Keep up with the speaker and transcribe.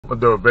I'll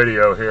do a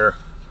video here.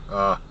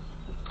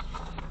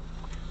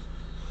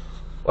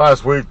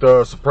 Last week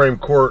the Supreme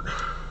Court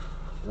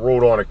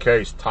ruled on a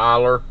case,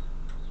 Tyler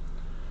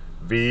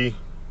v.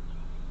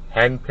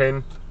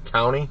 Hennepin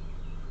County,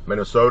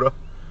 Minnesota.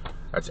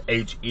 That's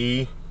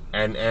HENNEPIN.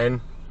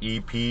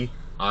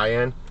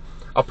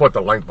 I'll put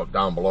the link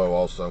down below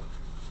also.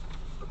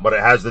 But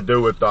it has to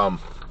do with, I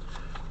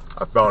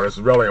felt it's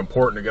really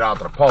important to get out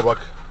to the public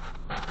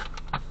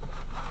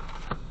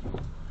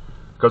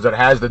because it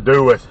has to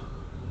do with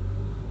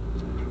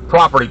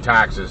property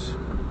taxes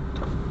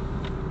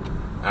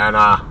and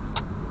how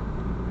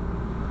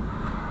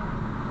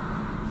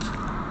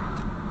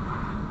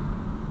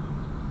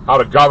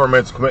the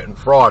government's committing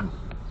fraud.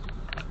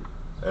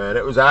 And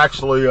it was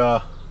actually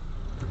a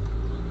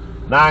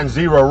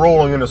 9-0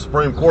 ruling in the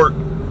Supreme Court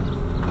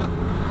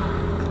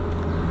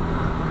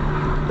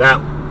that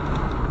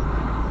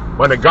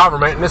when the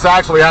government, and this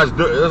actually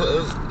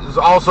is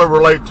also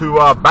related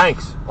to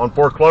banks on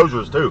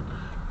foreclosures too.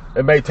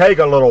 It may take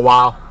a little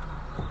while,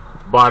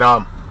 but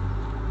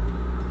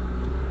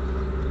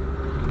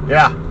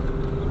yeah,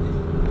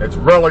 it's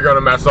really going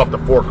to mess up the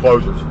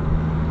foreclosures.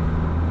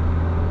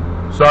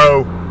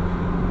 So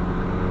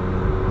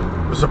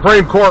the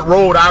Supreme Court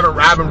ruled, I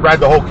haven't read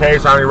the whole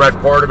case, I only read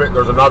part of it.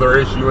 There's another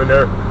issue in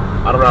there.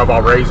 I don't know if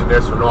I'll raise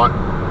this or not.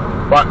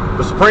 But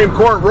the Supreme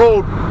Court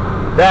ruled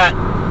that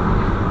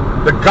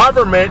the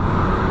government,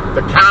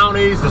 the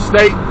counties, the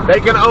state, they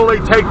can only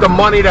take the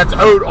money that's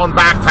owed on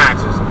back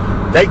taxes.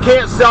 They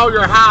can't sell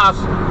your house.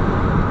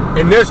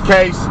 In this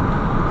case,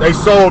 they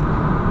sold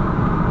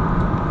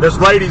this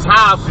lady's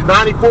house. She's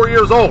 94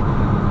 years old.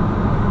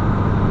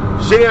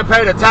 She didn't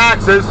pay the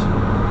taxes.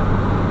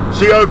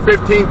 She owed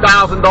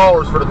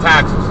 $15,000 for the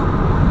taxes.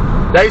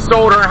 They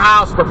sold her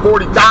house for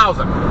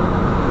 $40,000.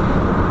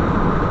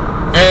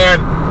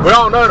 And we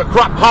all know the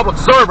corrupt public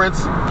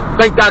servants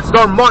think that's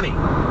their money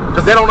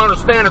because they don't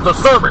understand that they're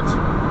servants.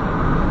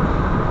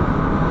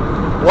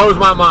 Blows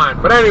my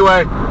mind. But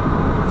anyway,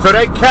 so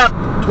they kept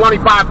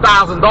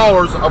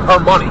 $25,000 of her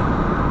money.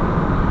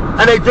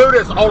 And they do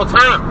this all the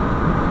time.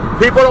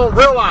 People don't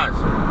realize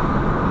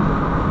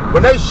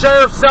when they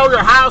sheriff sell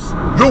your house,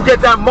 you'll get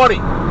that money.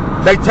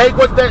 They take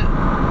what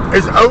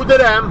is owed to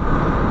them.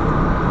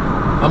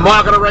 I'm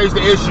not going to raise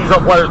the issues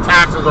of whether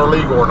taxes are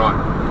legal or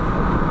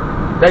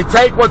not. They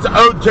take what's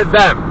owed to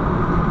them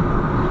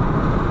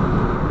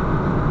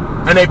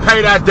and they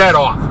pay that debt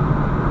off.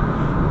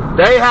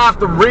 They have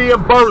to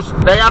reimburse,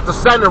 they have to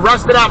send the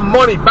rest of that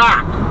money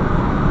back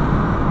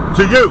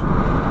to you.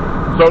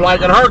 So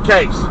like in her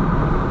case,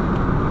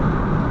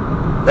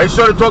 they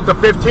should have took the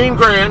 15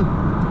 grand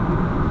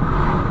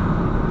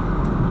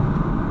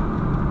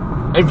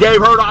and gave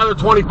her the other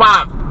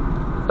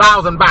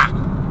 25,000 back.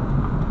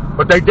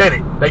 But they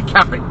didn't. They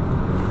kept it.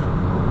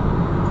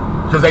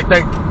 Because they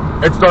think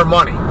it's their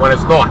money when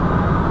it's not.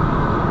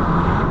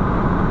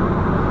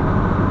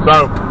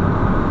 So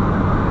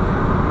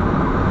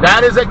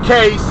that is a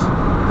case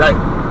that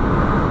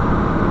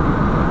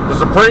the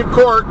Supreme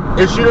Court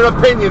issued an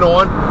opinion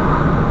on.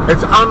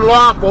 It's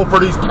unlawful for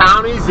these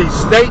counties, these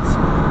states,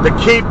 to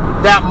keep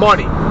that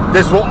money.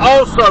 This will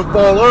also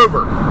fall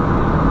over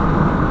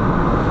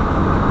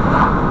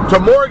to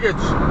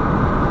mortgage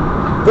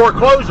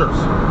foreclosures.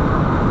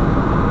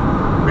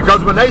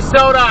 Because when they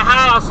sell that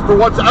house for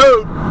what's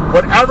owed,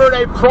 whatever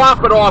they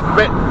profit off of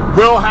it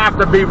will have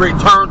to be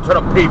returned to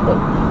the people.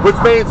 Which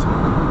means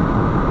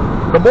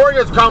the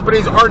mortgage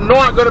companies are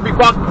not going to be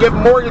fucking giving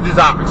mortgages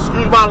out.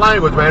 Excuse my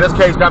language, man. This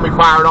case got me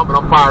fired up and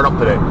I'm fired up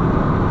today.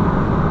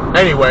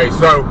 Anyway,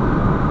 so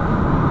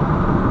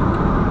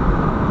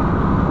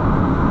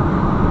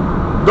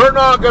they're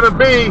not going to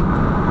be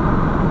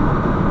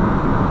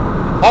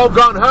all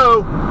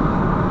gung-ho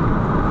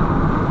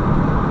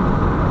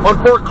on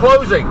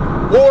foreclosing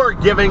or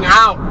giving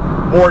out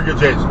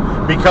mortgages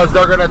because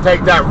they're going to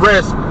take that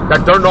risk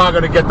that they're not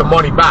going to get the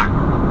money back.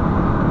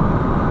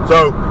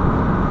 So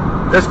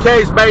this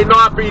case may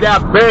not be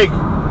that big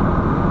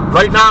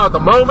right now at the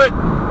moment,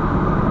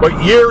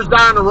 but years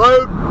down the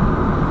road,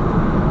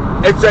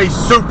 it's a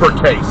super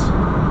case.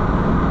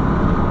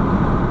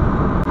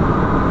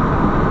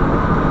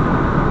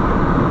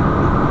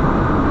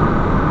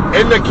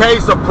 In the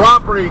case of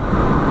property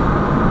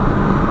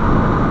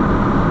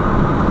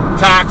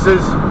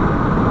taxes,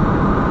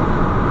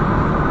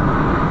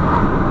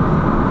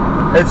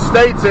 it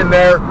states in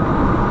there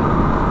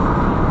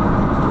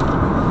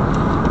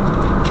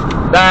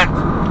that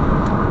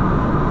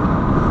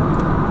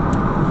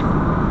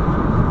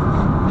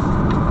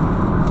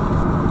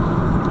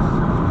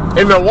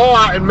in the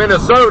law in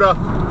Minnesota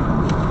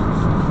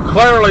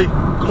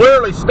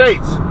clearly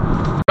states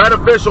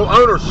beneficial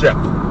ownership.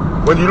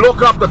 When you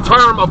look up the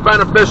term of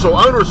beneficial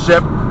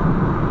ownership,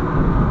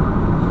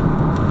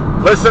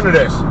 listen to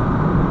this.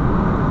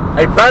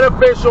 A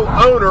beneficial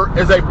owner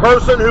is a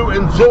person who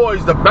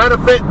enjoys the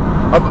benefit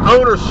of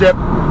ownership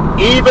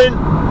even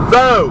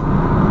though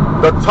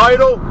the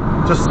title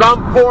to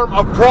some form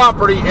of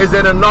property is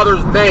in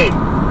another's name.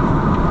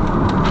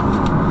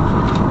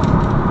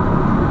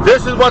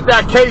 This is what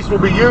that case will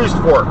be used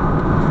for.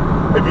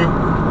 if you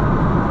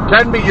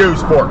can be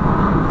used for.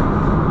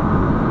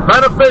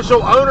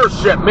 Beneficial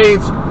ownership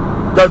means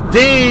the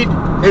deed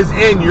is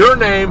in your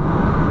name,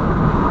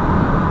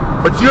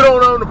 but you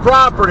don't own the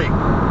property.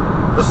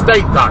 The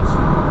state does.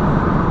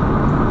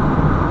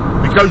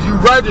 Because you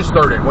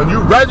registered it. When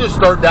you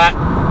registered that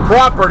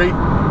property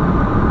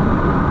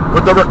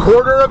with the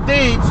recorder of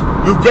deeds,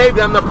 you gave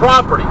them the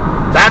property.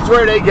 That's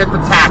where they get to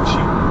tax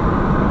you.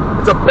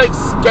 It's a big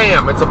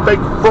scam. It's a big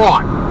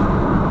fraud.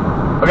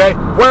 Okay?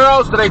 Where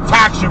else do they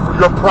tax you for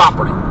your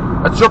property?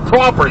 That's your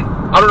property.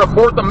 Under the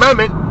 4th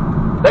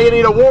Amendment, they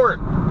need a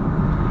warrant.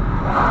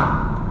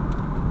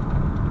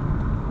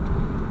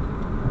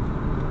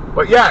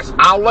 But yes,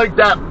 I'll link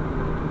that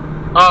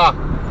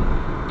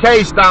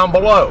case down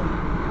below.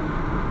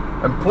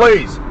 And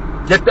please,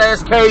 get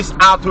this case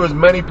out to as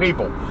many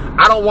people.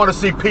 I don't want to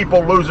see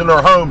people losing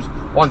their homes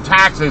on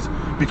taxes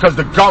because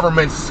the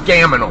government's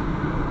scamming them.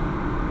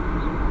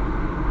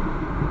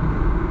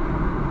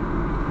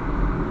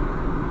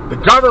 The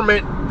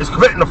government is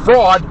committing a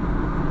fraud.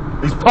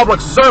 These public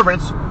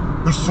servants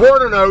who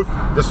swore an oath,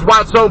 this is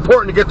why it's so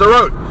important to get their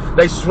oath.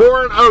 They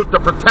swore an oath to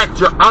protect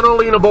your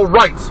unalienable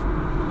rights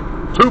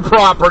to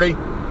property,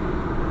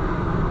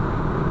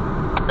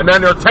 and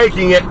then they're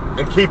taking it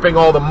and keeping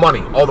all the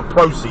money, all the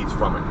proceeds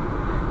from it,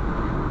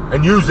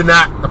 and using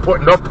that to put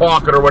in their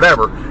pocket or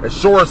whatever. It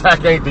sure as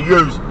heck ain't to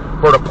use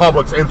for the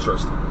public's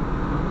interest.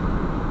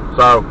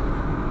 So,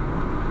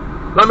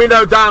 let me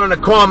know down in the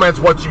comments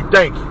what you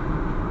think.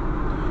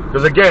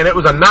 Because again, it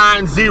was a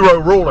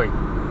 9-0 ruling.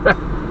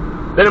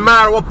 Didn't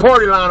matter what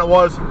party line it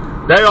was.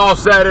 They all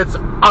said it's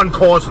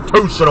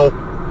unconstitutional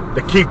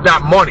to keep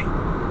that money.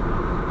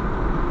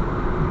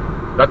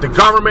 That the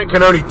government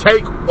can only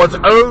take what's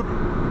owed,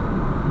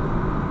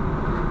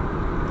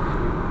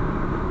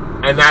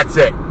 and that's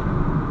it.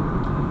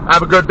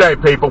 Have a good day,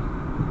 people.